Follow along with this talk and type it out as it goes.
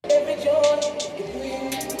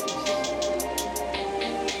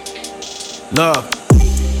Love,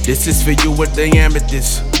 this is for you with the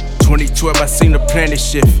amethyst. 2012, I seen the planet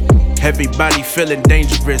shift. Everybody feeling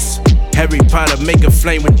dangerous. Harry Potter make a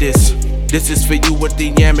flame with this. This is for you with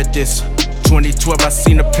the amethyst. 2012, I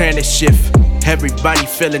seen the planet shift. Everybody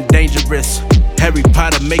feeling dangerous. Harry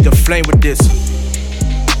Potter make a flame with this.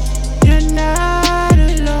 You're not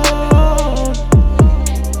alone.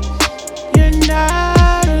 You're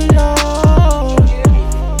not alone.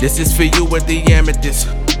 This is for you with the amethyst.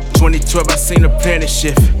 2012, I seen the planet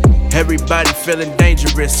shift. Everybody feeling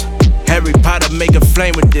dangerous. Harry Potter make a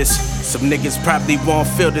flame with this. Some niggas probably won't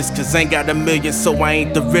feel this, cause I ain't got a million, so I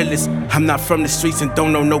ain't the realest. I'm not from the streets and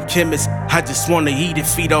don't know no chemist. I just wanna eat and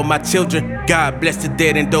feed all my children. God bless the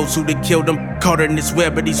dead and those who done killed them. Caught in this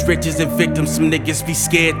web of these riches and victims. Some niggas be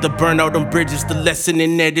scared to burn all them bridges. The lesson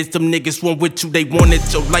in that is them niggas want with you. They wanted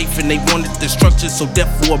your life and they wanted destruction. So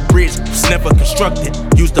therefore a bridge was never constructed.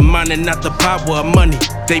 Use the mind and not the power of money.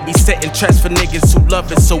 They be setting traps for niggas who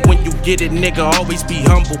love it. So when you get it, nigga, always be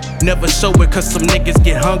humble. Never show it cause some niggas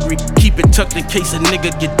get hungry. Keep it tucked in case a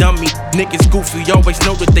nigga get dummy. Niggas goofy, always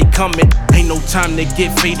know that they coming. Ain't no time to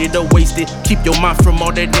get faded or wasted. Keep your mind from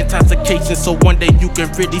all that intoxication, so one day you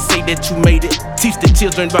can really say that you made it. Teach the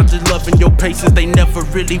children about the love and your patience. They never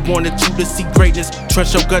really wanted you to see greatness.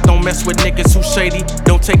 Trust your gut, don't mess with niggas who shady.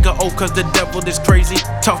 Don't take a oath cause the devil is crazy.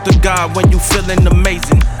 Talk to God when you feeling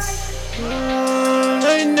amazing.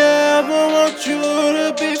 I never want you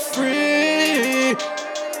to be free.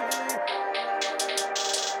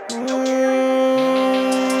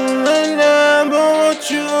 I never want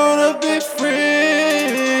you to be free.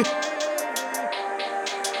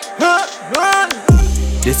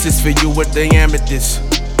 This is for you with the amethyst.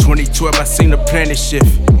 2012, I seen the planet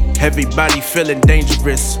shift. Everybody feeling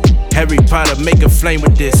dangerous. Harry Potter make a flame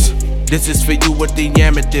with this. This is for you with the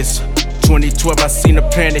amethyst. 2012, I seen the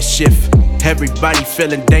planet shift. Everybody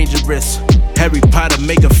feeling dangerous. Harry Potter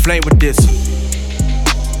make a flame with this.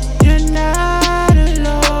 You're not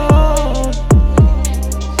alone.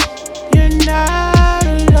 You're not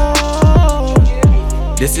alone.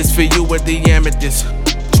 This is for you with the amethyst.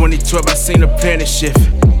 2012, I seen the planet shift.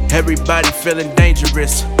 Everybody feeling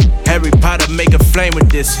dangerous. Harry Potter make a flame with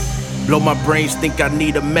this. Blow my brains, think I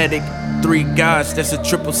need a medic. 3 gods, that's a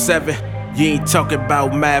 777. You ain't talking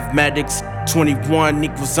about mathematics. 21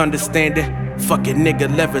 equals understanding. Fucking nigga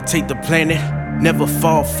levitate the planet. Never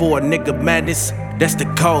fall for a nigga madness. That's the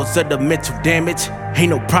cause of the mental damage. Ain't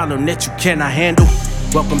no problem that you cannot handle.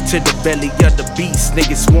 Welcome to the belly of the beast.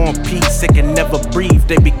 Niggas want peace, they can never breathe.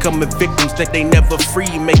 They becoming victims that they never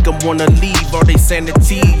free. Make them wanna leave all they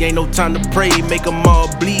sanity. Ain't no time to pray, make them all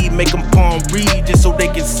bleed. Make them palm read just so they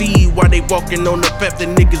can see why they walking on the path that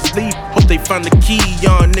niggas leave. Hope they find the key,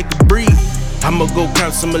 young nigga breathe. I'ma go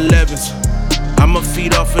count some 11s. I'ma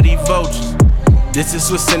feed off of these vultures. This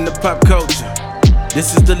is what's in the pop culture.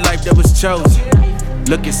 This is the life that was chosen.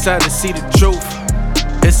 Look inside to see the truth.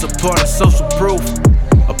 It's a part of social proof.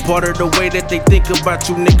 A part of the way that they think about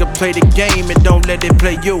you. Nigga, play the game and don't let it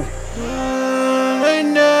play you. I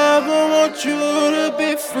never want you to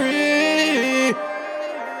be free.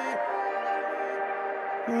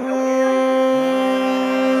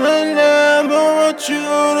 I never want you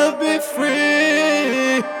to be free.